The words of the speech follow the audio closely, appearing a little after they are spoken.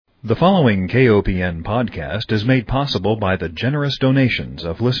The following KOPN podcast is made possible by the generous donations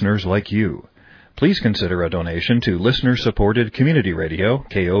of listeners like you. Please consider a donation to listener-supported community radio,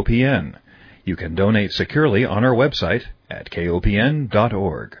 KOPN. You can donate securely on our website at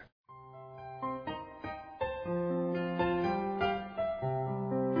kopn.org.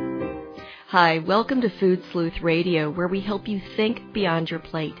 Hi, welcome to Food Sleuth Radio, where we help you think beyond your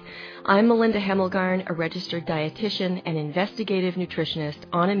plate. I'm Melinda Hemmelgarn, a registered dietitian and investigative nutritionist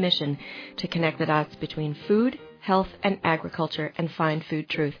on a mission to connect the dots between food, health, and agriculture and find food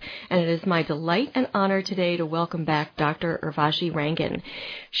truth. And it is my delight and honor today to welcome back Dr. Urvashi Rangan.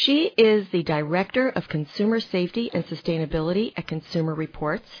 She is the Director of Consumer Safety and Sustainability at Consumer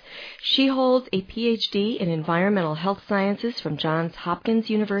Reports. She holds a PhD in Environmental Health Sciences from Johns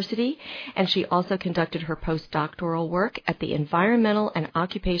Hopkins University, and she also conducted her postdoctoral work at the Environmental and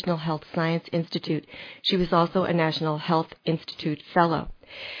Occupational Health Science Institute. She was also a National Health Institute Fellow.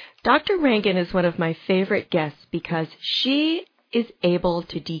 Dr. Rangan is one of my favorite guests because she is able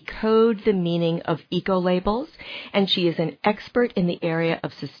to decode the meaning of eco-labels, and she is an expert in the area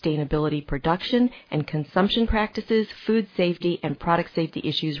of sustainability production and consumption practices, food safety, and product safety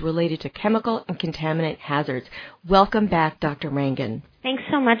issues related to chemical and contaminant hazards. Welcome back, Dr. Rangan. Thanks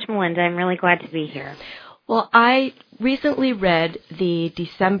so much, Melinda. I'm really glad to be here. Well, I recently read the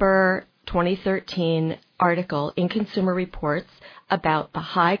December 2013 article in Consumer Reports about the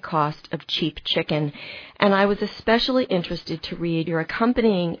high cost of cheap chicken, and I was especially interested to read your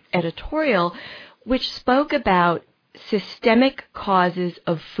accompanying editorial, which spoke about systemic causes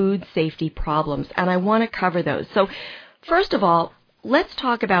of food safety problems, and I want to cover those. So, first of all, let's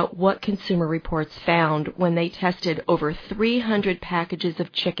talk about what Consumer Reports found when they tested over 300 packages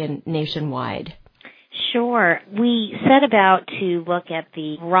of chicken nationwide. Sure. We set about to look at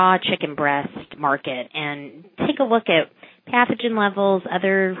the raw chicken breast market and take a look at pathogen levels,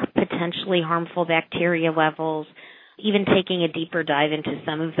 other potentially harmful bacteria levels, even taking a deeper dive into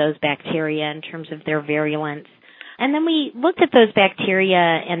some of those bacteria in terms of their virulence. And then we looked at those bacteria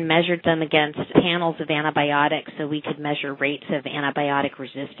and measured them against panels of antibiotics so we could measure rates of antibiotic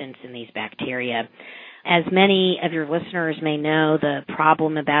resistance in these bacteria. As many of your listeners may know, the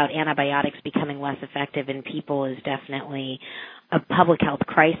problem about antibiotics becoming less effective in people is definitely a public health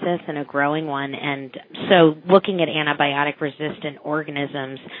crisis and a growing one. And so looking at antibiotic-resistant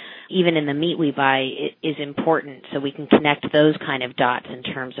organisms, even in the meat we buy, is important so we can connect those kind of dots in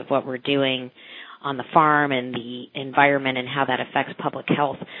terms of what we're doing on the farm and the environment and how that affects public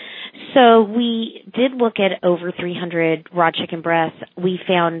health. So we did look at over 300 raw chicken breasts. We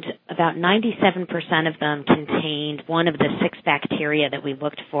found about 97% of them contained one of the 6 bacteria that we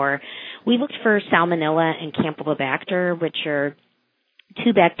looked for. We looked for Salmonella and Campylobacter, which are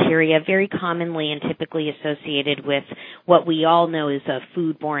 2 bacteria very commonly and typically associated with what we all know is a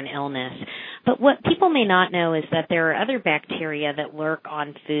foodborne illness. But what people may not know is that there are other bacteria that lurk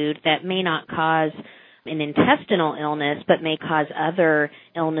on food that may not cause an intestinal illness, but may cause other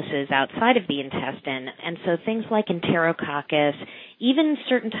illnesses outside of the intestine. And so things like Enterococcus, even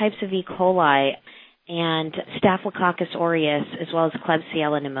certain types of E. coli, and Staphylococcus aureus, as well as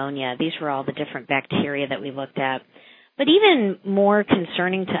Klebsiella pneumonia. These were all the different bacteria that we looked at. But even more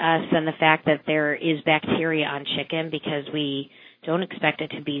concerning to us than the fact that there is bacteria on chicken, because we don't expect it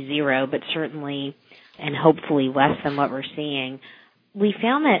to be zero, but certainly and hopefully less than what we're seeing, we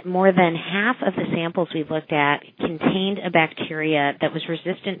found that more than half of the samples we looked at contained a bacteria that was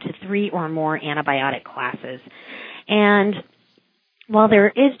resistant to 3 or more antibiotic classes. And while there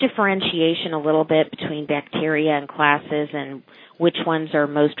is differentiation a little bit between bacteria and classes and which ones are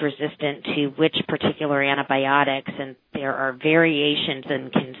most resistant to which particular antibiotics, and there are variations in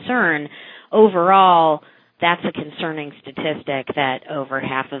concern, overall, that's a concerning statistic that over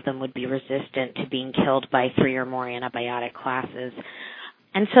half of them would be resistant to being killed by 3 or more antibiotic classes.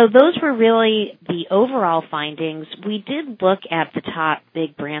 And so those were really the overall findings. We did look at the top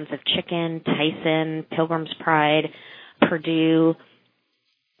big brands of chicken, Tyson, Pilgrim's Pride, Perdue,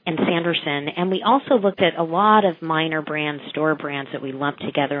 and Sanderson, and we also looked at a lot of minor brands, store brands that we lumped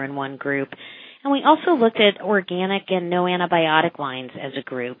together in one group. And we also looked at organic and no antibiotic lines as a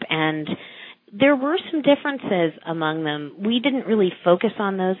group, and there were some differences among them. We didn't really focus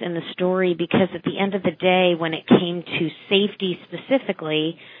on those in the story because at the end of the day, when it came to safety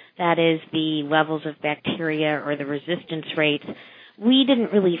specifically, that is the levels of bacteria or the resistance rates, we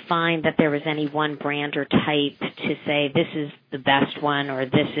didn't really find that there was any one brand or type to say this is the best one or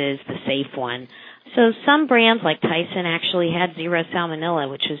this is the safe one. So some brands like Tyson actually had 0 salmonella,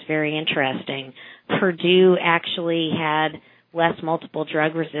 which was very interesting. Perdue actually had less multiple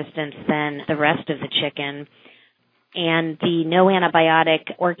drug resistance than the rest of the chicken. And the no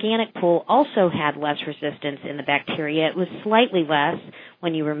antibiotic organic pool also had less resistance in the bacteria. It was slightly less.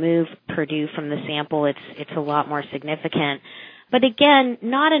 When you remove Purdue from the sample, it's a lot more significant. But again,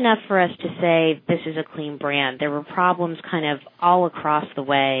 not enough for us to say this is a clean brand. There were problems kind of all across the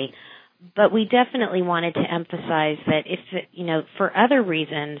way. But we definitely wanted to emphasize that if, for other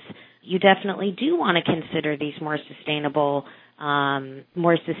reasons, you definitely do want to consider these more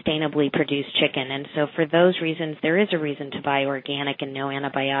sustainably produced chicken. And so for those reasons, there is a reason to buy organic and no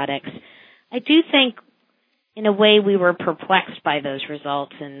antibiotics. I do think, in a way, we were perplexed by those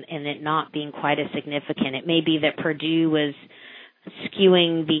results and it not being quite as significant. It may be that Purdue was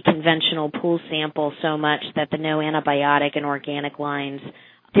skewing the conventional pool sample so much that the no antibiotic and organic lines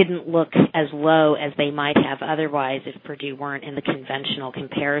didn't look as low as they might have otherwise if Purdue weren't in the conventional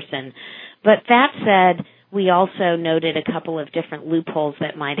comparison. But that said, we also noted a couple of different loopholes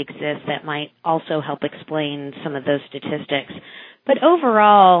that might exist that might also help explain some of those statistics. But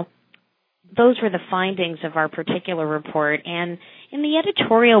overall, those were the findings of our particular report. And in the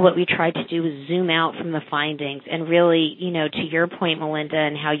editorial, what we tried to do was zoom out from the findings and really, to your point, Melinda,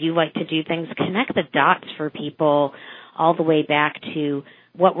 and how you like to do things, connect the dots for people all the way back to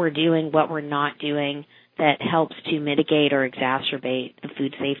what we're doing, what we're not doing that helps to mitigate or exacerbate the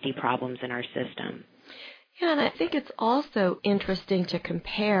food safety problems in our system. Yeah, and I think it's also interesting to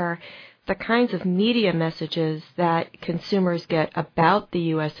compare the kinds of media messages that consumers get about the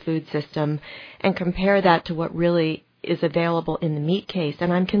U.S. food system and compare that to what really is available in the meat case.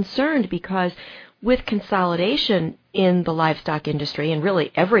 And I'm concerned because with consolidation in the livestock industry and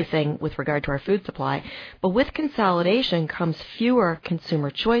really everything with regard to our food supply, but with consolidation comes fewer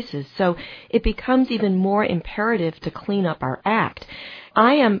consumer choices. So it becomes even more imperative to clean up our act.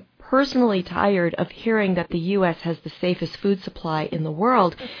 I am personally tired of hearing that the U.S. has the safest food supply in the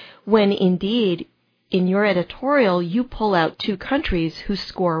world when indeed in your editorial you pull out two countries who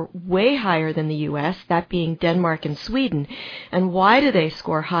score way higher than the U.S., that being Denmark and Sweden. And why do they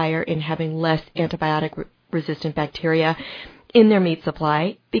score higher in having less antibiotic-resistant bacteria in their meat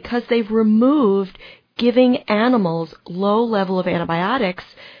supply? Because they've removed giving animals low level of antibiotics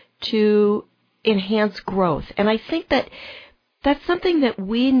to enhance growth. And I think that that's something that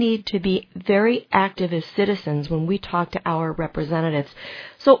we need to be very active as citizens when we talk to our representatives.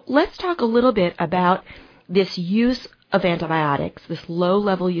 So let's talk a little bit about this use of antibiotics, this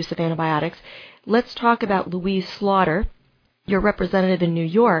low-level use of antibiotics. Let's talk about Louise Slaughter, your representative in New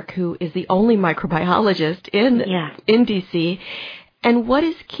York, who is the only microbiologist in D.C., and what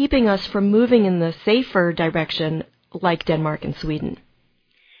is keeping us from moving in the safer direction like Denmark and Sweden?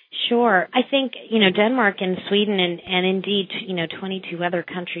 Sure. I think, Denmark and Sweden and indeed, 22 other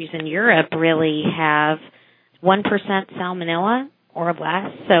countries in Europe really have 1% salmonella or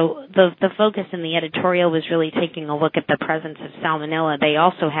less. So the focus in the editorial was really taking a look at the presence of salmonella. They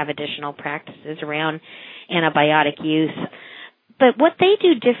also have additional practices around antibiotic use. But what they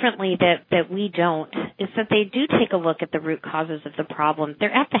do differently that we don't is that they do take a look at the root causes of the problem.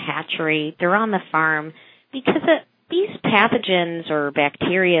 They're at the hatchery. They're on the farm because these pathogens or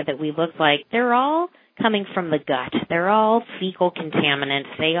bacteria that we look like, they're all coming from the gut. They're all fecal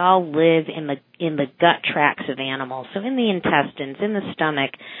contaminants. They all live in the gut tracts of animals, so in the intestines, in the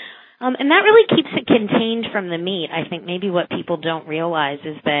stomach. And that really keeps it contained from the meat. I think maybe what people don't realize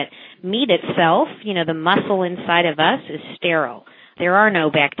is that meat itself, the muscle inside of us is sterile. There are no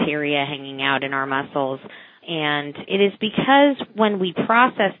bacteria hanging out in our muscles. And it is because when we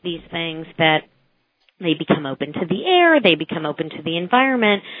process these things that they become open to the air, they become open to the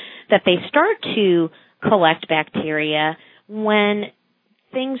environment, that they start to collect bacteria. When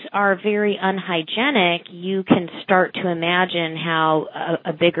things are very unhygienic, you can start to imagine how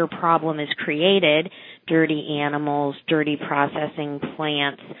a bigger problem is created, dirty animals, dirty processing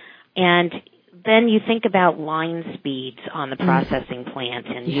plants, and then you think about line speeds on the processing plant.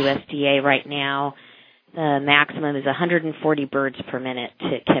 And USDA right now, the maximum is 140 birds per minute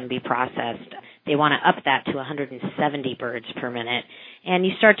can be processed. They want to up that to 170 birds per minute. And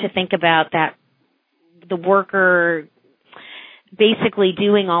you start to think about that, the worker basically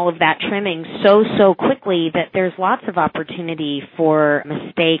doing all of that trimming so quickly that there's lots of opportunity for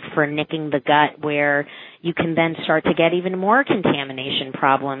mistake, for nicking the gut, where you can then start to get even more contamination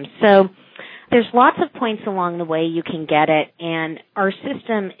problems. So there's lots of points along the way you can get it, and our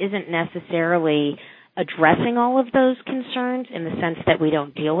system isn't necessarily addressing all of those concerns in the sense that we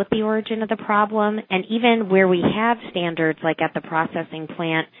don't deal with the origin of the problem. And even where we have standards, like at the processing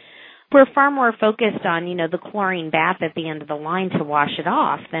plant, we're far more focused on, the chlorine bath at the end of the line to wash it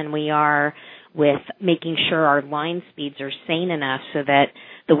off than we are with making sure our line speeds are sane enough so that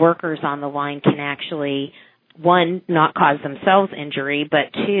the workers on the line can actually one, not cause themselves injury,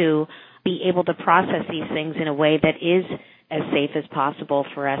 but two, be able to process these things in a way that is as safe as possible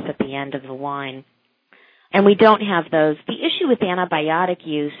for us at the end of the line. And we don't have those. The issue with antibiotic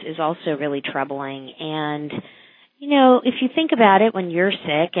use is also really troubling. And, if you think about it, when you're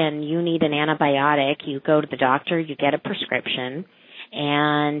sick and you need an antibiotic, you go to the doctor, you get a prescription,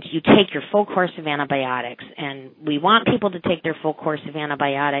 and you take your full course of antibiotics. And we want people to take their full course of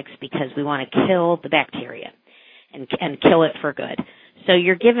antibiotics because we want to kill the bacteria and kill it for good. So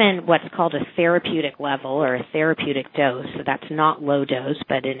you're given what's called a therapeutic level or a therapeutic dose. So that's not low dose,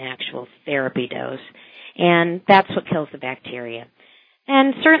 but an actual therapy dose. And that's what kills the bacteria.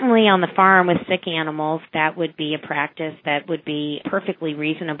 And certainly on the farm with sick animals, that would be a practice that would be perfectly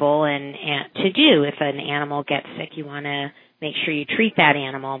reasonable and to do. If an animal gets sick, you want to make sure you treat that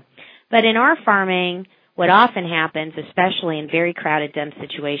animal. But in our farming, what often happens, especially in very crowded, dense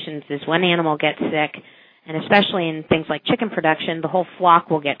situations, is one animal gets sick, and especially in things like chicken production, the whole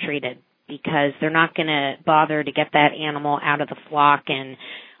flock will get treated because they're not going to bother to get that animal out of the flock and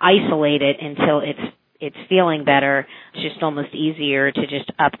isolate it until it's feeling better. It's just almost easier to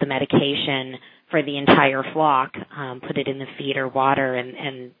just up the medication for the entire flock, put it in the feed or water,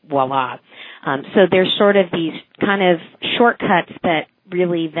 and voila. So there's sort of these kind of shortcuts that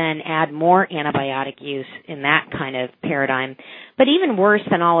really then add more antibiotic use in that kind of paradigm. But even worse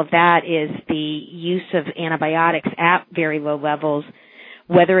than all of that is the use of antibiotics at very low levels,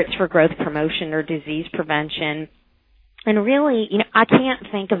 whether it's for growth promotion or disease prevention. And really, I can't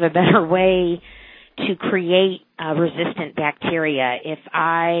think of a better way to create resistant bacteria. If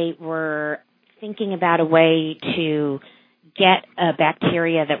I were thinking about a way to get a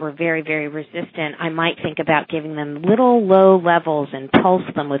bacteria that were very, very resistant, I might think about giving them little low levels and pulse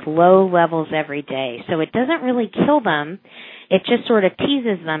them with low levels every day. So it doesn't really kill them. It just sort of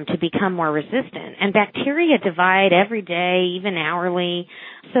teases them to become more resistant. And bacteria divide every day, even hourly.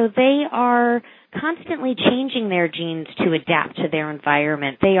 So they are constantly changing their genes to adapt to their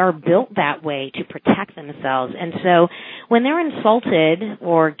environment. They are built that way to protect themselves. And so when they're insulted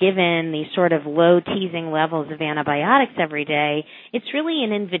or given these sort of low teasing levels of antibiotics every day, it's really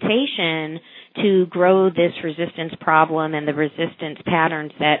an invitation to grow this resistance problem and the resistance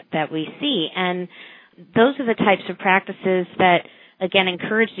patterns that we see. And those are the types of practices that, again,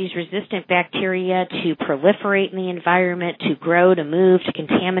 encourage these resistant bacteria to proliferate in the environment, to grow, to move, to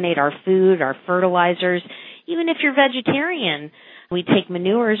contaminate our food, our fertilizers. Even if you're vegetarian, we take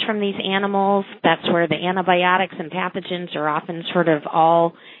manures from these animals. That's where the antibiotics and pathogens are often sort of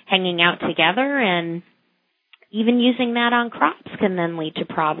all hanging out together, and even using that on crops can then lead to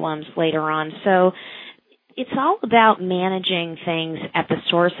problems later on. So it's all about managing things at the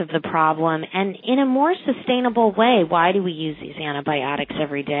source of the problem and in a more sustainable way. Why do we use these antibiotics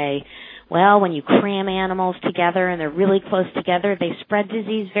every day? Well, when you cram animals together and they're really close together, they spread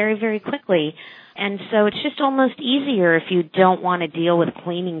disease very, very quickly. And so it's just almost easier if you don't want to deal with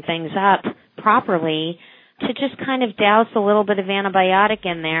cleaning things up properly to just kind of douse a little bit of antibiotic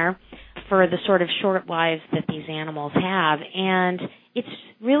in there for the sort of short lives that these animals have. And it's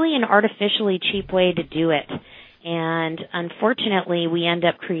really an artificially cheap way to do it. And unfortunately, we end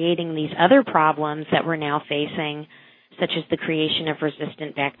up creating these other problems that we're now facing, such as the creation of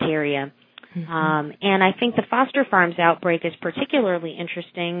resistant bacteria. Mm-hmm. And I think the Foster Farms outbreak is particularly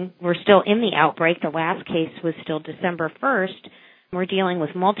interesting. We're still in the outbreak. The last case was still December 1st. We're dealing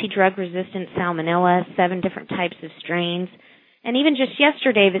with multi-drug resistant salmonella, 7 different types of strains. And even just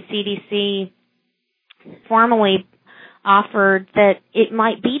yesterday, the CDC formally offered that it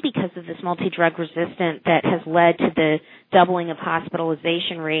might be because of this multi-drug resistant that has led to the doubling of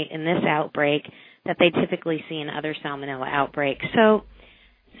hospitalization rate in this outbreak that they typically see in other salmonella outbreaks. So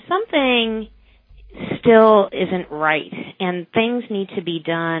something still isn't right, and things need to be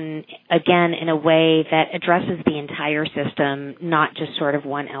done, again, in a way that addresses the entire system, not just sort of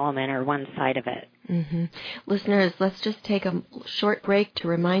one element or one side of it. Mm-hmm. Listeners, let's just take a short break to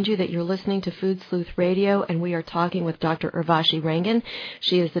remind you that you're listening to Food Sleuth Radio, and we are talking with Dr. Urvashi Rangan.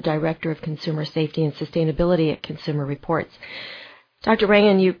 She is the Director of Consumer Safety and Sustainability at Consumer Reports. Dr.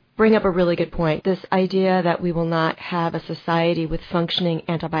 Rangan, you bring up a really good point. This idea that we will not have a society with functioning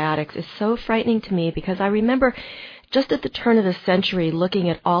antibiotics is so frightening to me because I remember just at the turn of the century looking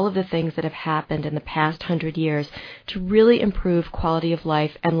at all of the things that have happened in the past 100 years to really improve quality of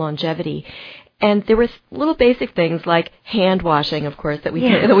life and longevity. And there were little basic things like hand washing, of course, that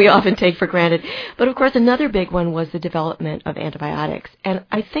we often take for granted. But, of course, another big one was the development of antibiotics. And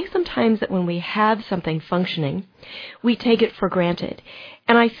I think sometimes that when we have something functioning, we take it for granted.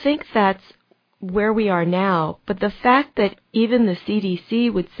 And I think that's where we are now. But the fact that even the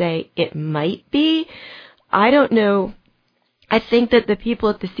CDC would say it might be, I don't know. I think that the people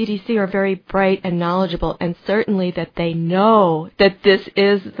at the CDC are very bright and knowledgeable, and certainly that they know that this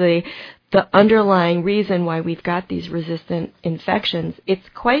is the underlying reason why we've got these resistant infections. It's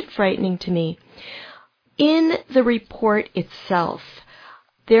quite frightening to me. In the report itself,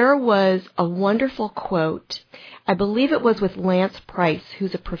 there was a wonderful quote. I believe it was with Lance Price,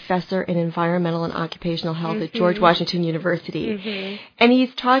 who's a professor in environmental and occupational health at George Washington University. And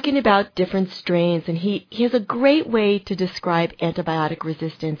he's talking about different strains, and he has a great way to describe antibiotic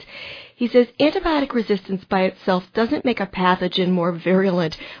resistance. He says antibiotic resistance by itself doesn't make a pathogen more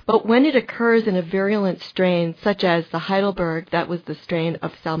virulent, but when it occurs in a virulent strain, such as the Heidelberg, that was the strain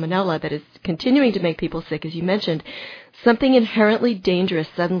of Salmonella that is continuing to make people sick, as you mentioned, something inherently dangerous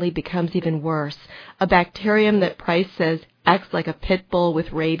suddenly becomes even worse, a bacterium that Price says acts like a pit bull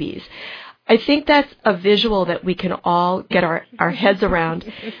with rabies. I think that's a visual that we can all get our heads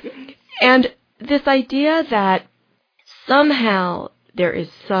around. And this idea that somehow there is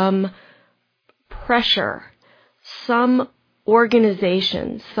some pressure, some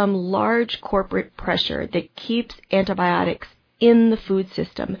organization, some large corporate pressure that keeps antibiotics in the food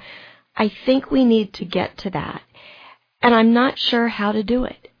system, I think we need to get to that. And I'm not sure how to do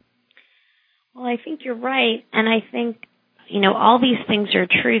it. Well, I think you're right. And I think, all these things are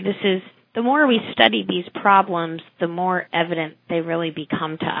true. The more we study these problems, the more evident they really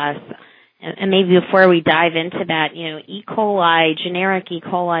become to us. And maybe before we dive into that, E. coli, generic E.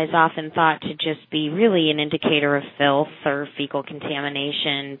 coli is often thought to just be really an indicator of filth or fecal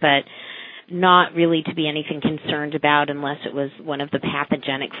contamination, but not really to be anything concerned about unless it was one of the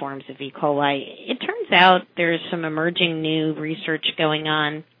pathogenic forms of E. coli. It turns out there's some emerging new research going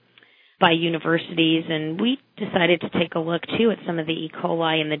on by universities, and we decided to take a look, too, at some of the E.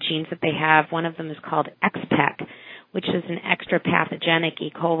 coli and the genes that they have. One of them is called XPEC, which is an extrapathogenic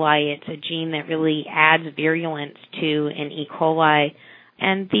E. coli. It's a gene that really adds virulence to an E. coli.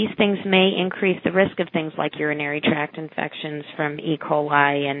 And these things may increase the risk of things like urinary tract infections from E.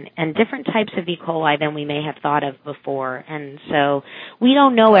 coli and different types of E. coli than we may have thought of before. And so we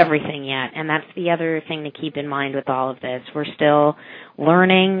don't know everything yet, and that's the other thing to keep in mind with all of this. We're still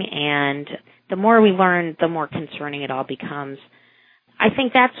learning, and the more we learn, the more concerning it all becomes. I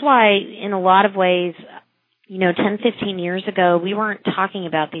think that's why, in a lot of ways, 10, 15 years ago, we weren't talking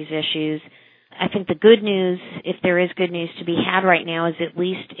about these issues. I think the good news, if there is good news to be had right now, is at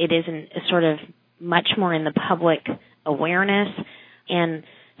least it isn't sort of much more in the public awareness. And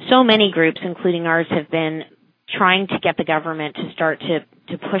so many groups, including ours, have been trying to get the government to start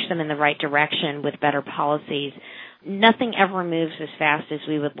to push them in the right direction with better policies. Nothing ever moves as fast as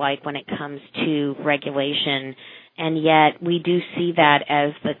we would like when it comes to regulation, and yet we do see that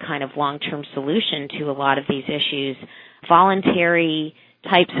as the kind of long-term solution to a lot of these issues. Voluntary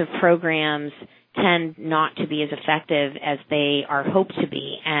types of programs tend not to be as effective as they are hoped to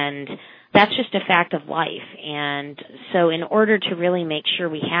be, and that's just a fact of life. And so in order to really make sure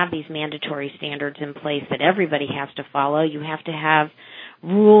we have these mandatory standards in place that everybody has to follow, you have to have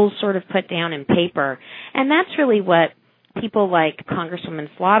rules sort of put down in paper. And that's really what people like Congresswoman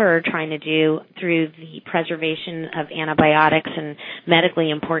Slaughter are trying to do through the Preservation of Antibiotics and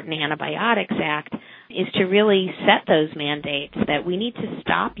Medically Important Antibiotics Act, is to really set those mandates that we need to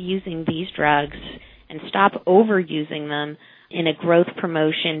stop using these drugs and stop overusing them in a growth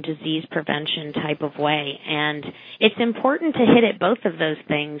promotion, disease prevention type of way. And it's important to hit at both of those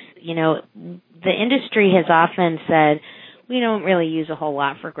things. The industry has often said, we don't really use a whole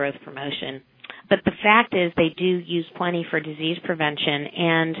lot for growth promotion. But the fact is they do use plenty for disease prevention,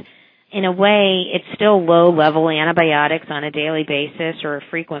 and in a way it's still low-level antibiotics on a daily basis or a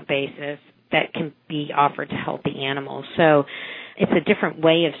frequent basis that can be offered to healthy animals. So it's a different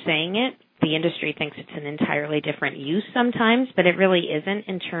way of saying it. The industry thinks it's an entirely different use sometimes, but it really isn't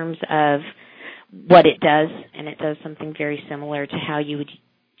in terms of what it does, and it does something very similar to how you would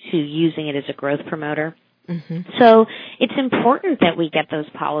to using it as a growth promoter. Mm-hmm. So it's important that we get those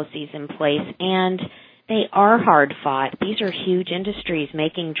policies in place, and they are hard fought. These are huge industries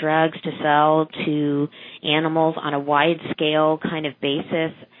making drugs to sell to animals on a wide scale kind of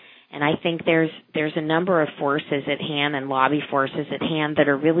basis. And I think there's a number of forces at hand and lobby forces at hand that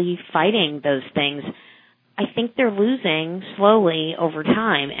are really fighting those things. I think they're losing slowly over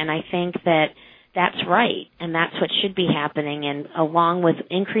time, and I think that that's right, and that's what should be happening. And along with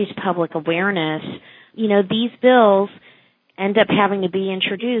increased public awareness, these bills end up having to be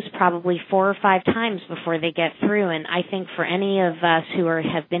introduced probably 4 or 5 times before they get through. And I think for any of us who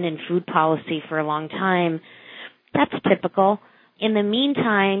have been in food policy for a long time, that's typical. In the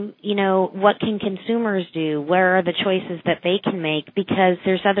meantime, what can consumers do? Where are the choices that they can make? Because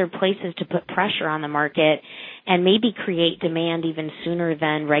there's other places to put pressure on the market and maybe create demand even sooner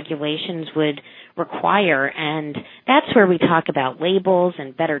than regulations would require. And that's where we talk about labels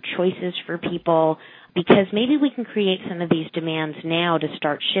and better choices for people, because maybe we can create some of these demands now to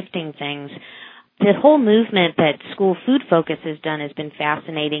start shifting things. The whole movement that School Food Focus has done has been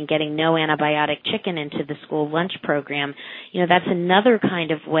fascinating, getting no antibiotic chicken into the school lunch program. That's another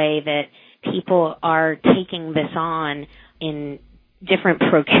kind of way that people are taking this on in different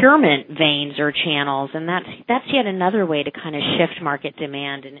procurement veins or channels, and that's yet another way to kind of shift market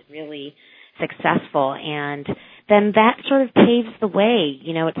demand, and it's really successful. And then that sort of paves the way.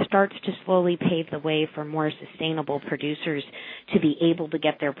 It starts to slowly pave the way for more sustainable producers to be able to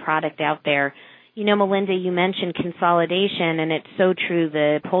get their product out there. Melinda, you mentioned consolidation, and it's so true.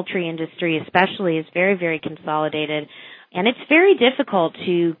 The poultry industry especially is very, very consolidated, and it's very difficult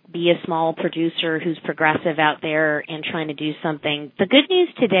to be a small producer who's progressive out there and trying to do something. The good news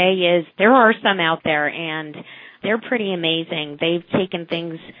today is there are some out there, and they're pretty amazing. They've taken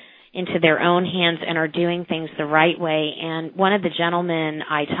things into their own hands and are doing things the right way. And one of the gentlemen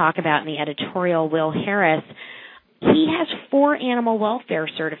I talk about in the editorial, Will Harris, he has 4 animal welfare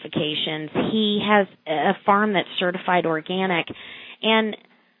certifications. He has a farm that's certified organic. And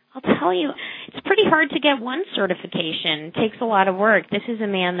I'll tell you, it's pretty hard to get one certification. It takes a lot of work. This is a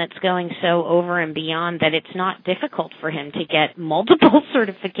man that's going so over and beyond that it's not difficult for him to get multiple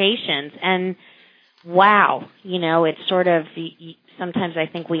certifications. And wow, it's sort of, sometimes I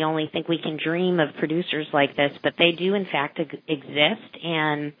think we only think we can dream of producers like this, but they do in fact exist,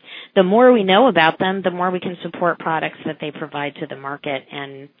 and the more we know about them, the more we can support products that they provide to the market,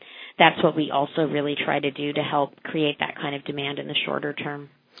 and that's what we also really try to do to help create that kind of demand in the shorter term.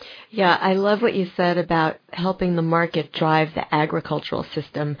 Yeah, I love what you said about helping the market drive the agricultural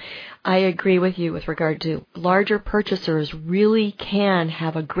system. I agree with you with regard to larger purchasers really can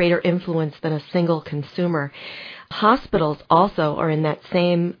have a greater influence than a single consumer. Hospitals also are in that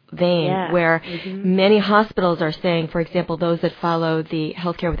same vein, where many hospitals are saying, for example, those that follow the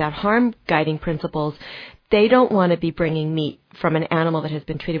Healthcare Without Harm guiding principles, they don't want to be bringing meat from an animal that has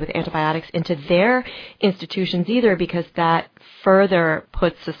been treated with antibiotics into their institutions either, because that further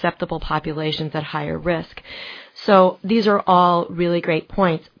puts susceptible populations at higher risk. So these are all really great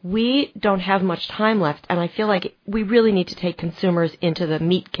points. We don't have much time left, and I feel like we really need to take consumers into the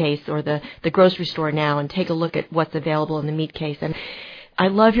meat case or the grocery store now and take a look at what's available in the meat case. And I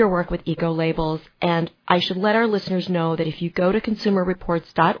love your work with eco-labels, and I should let our listeners know that if you go to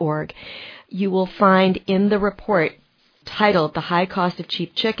consumerreports.org, you will find in the report titled The High Cost of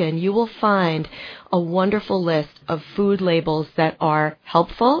Cheap Chicken, you will find a wonderful list of food labels that are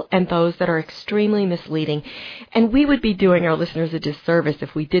helpful and those that are extremely misleading. And we would be doing our listeners a disservice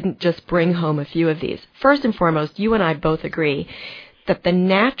if we didn't just bring home a few of these. First and foremost, you and I both agree that the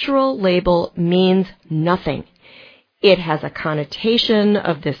natural label means nothing. It has a connotation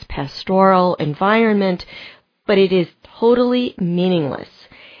of this pastoral environment, but it is totally meaningless.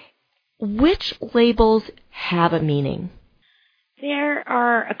 Which labels have a meaning? There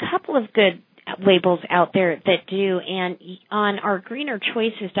are a couple of good labels out there that do, and on our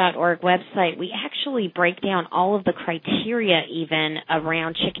greenerchoices.org website, we actually break down all of the criteria even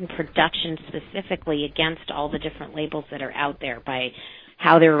around chicken production specifically against all the different labels that are out there by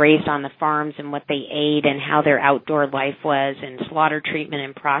how they're raised on the farms and what they ate and how their outdoor life was and slaughter treatment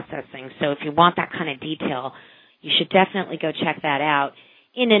and processing. So if you want that kind of detail, you should definitely go check that out.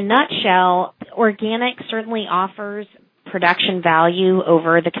 In a nutshell, organic certainly offers production value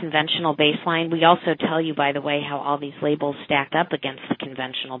over the conventional baseline. We also tell you, by the way, how all these labels stack up against the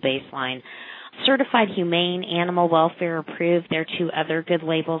conventional baseline. Certified Humane, Animal Welfare Approved, there are 2 other good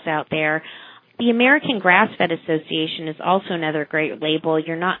labels out there. The American Grass-Fed Association is also another great label.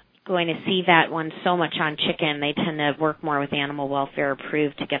 You're not going to see that one so much on chicken. They tend to work more with Animal Welfare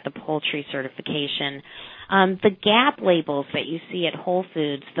Approved to get the poultry certification. The GAP labels that you see at Whole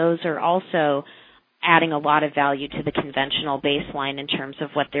Foods, those are also adding a lot of value to the conventional baseline in terms of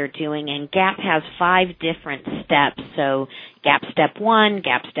what they're doing. And GAP has 5 different steps. So GAP Step 1,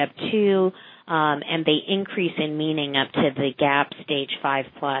 GAP Step 2, and they increase in meaning up to the GAP Stage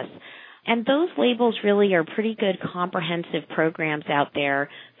 5+. And those labels really are pretty good comprehensive programs out there.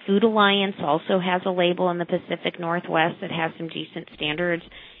 Food Alliance also has a label in the Pacific Northwest that has some decent standards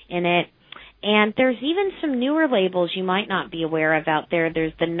in it. And there's even some newer labels you might not be aware of out there.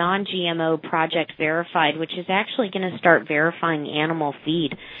 There's the Non-GMO Project Verified, which is actually going to start verifying animal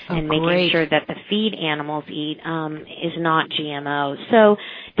feed and making sure that the feed animals eat is not GMO. So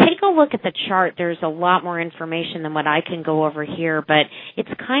take a look at the chart. There's a lot more information than what I can go over here, but it's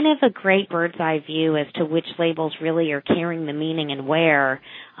kind of a great bird's eye view as to which labels really are carrying the meaning and where,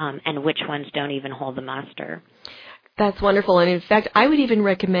 and which ones don't even hold the muster. That's wonderful. And in fact, I would even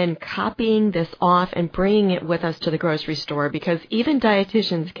recommend copying this off and bringing it with us to the grocery store, because even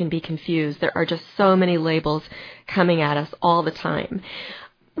dietitians can be confused. There are just so many labels coming at us all the time.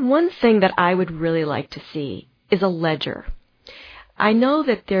 One thing that I would really like to see is a ledger. I know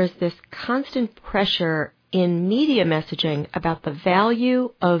that there's this constant pressure in media messaging about the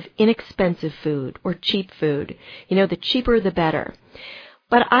value of inexpensive food or cheap food. You know, the cheaper the better.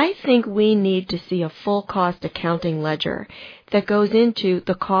 But I think we need to see a full cost accounting ledger that goes into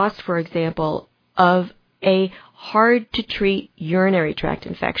the cost, for example, of a hard-to-treat urinary tract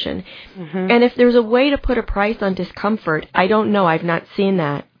infection. Mm-hmm. And if there's a way to put a price on discomfort, I don't know. I've not seen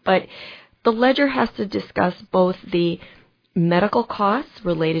that. But the ledger has to discuss both the medical costs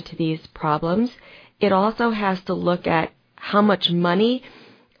related to these problems. It also has to look at how much money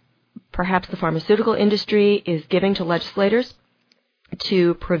perhaps the pharmaceutical industry is giving to legislators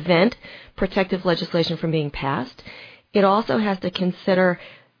to prevent protective legislation from being passed. It also has to consider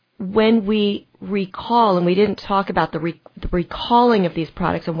when we recall, and we didn't talk about the recalling of these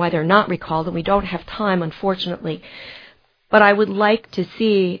products and why they're not recalled, and we don't have time, unfortunately. But I would like to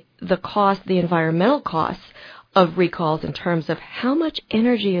see the cost, the environmental costs of recalls in terms of how much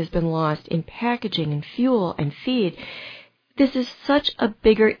energy has been lost in packaging and fuel and feed. This is such a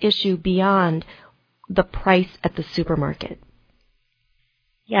bigger issue beyond the price at the supermarket.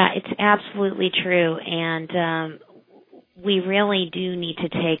 Yeah, it's absolutely true, and we really do need to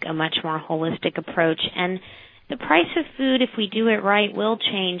take a much more holistic approach. And the price of food, if we do it right, will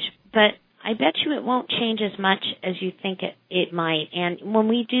change, but I bet you it won't change as much as you think it might. And when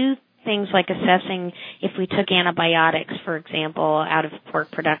we do things like assessing, if we took antibiotics, for example, out of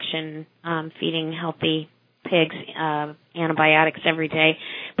pork production, feeding healthy pigs antibiotics every day,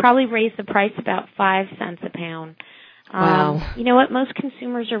 probably raise the price about 5 cents a pound. Wow. You know what? Most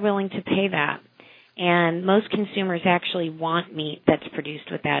consumers are willing to pay that. And most consumers actually want meat that's produced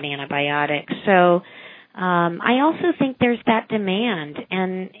without antibiotics. So I also think there's that demand.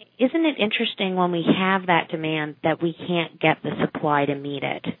 And isn't it interesting when we have that demand that we can't get the supply to meet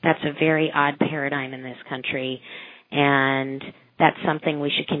it? That's a very odd paradigm in this country. And that's something we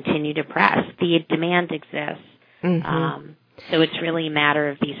should continue to press. The demand exists. Mm-hmm. So it's really a matter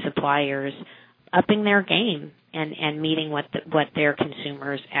of these suppliers upping their game and meeting what their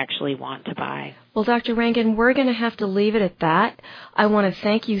consumers actually want to buy. Well, Dr. Rangan, we're going to have to leave it at that. I want to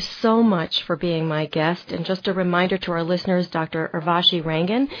thank you so much for being my guest. And just a reminder to our listeners, Dr. Urvashi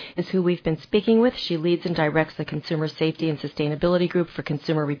Rangan is who we've been speaking with. She leads and directs the Consumer Safety and Sustainability Group for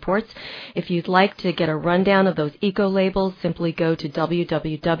Consumer Reports. If you'd like to get a rundown of those eco-labels, simply go to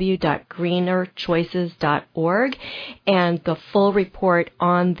www.greenerchoices.org. And the full report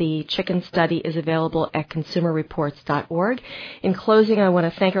on the chicken study is available at consumerreports.org. In closing, I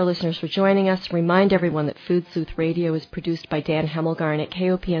want to thank our listeners for joining us. Remind everyone that Food Sleuth Radio is produced by Dan Hemmelgarn at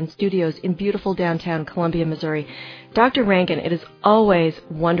KOPN Studios in beautiful downtown Columbia, Missouri. Dr. Rangan, it is always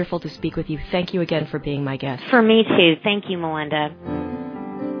wonderful to speak with you. Thank you again for being my guest. For me, too. Thank you, Melinda.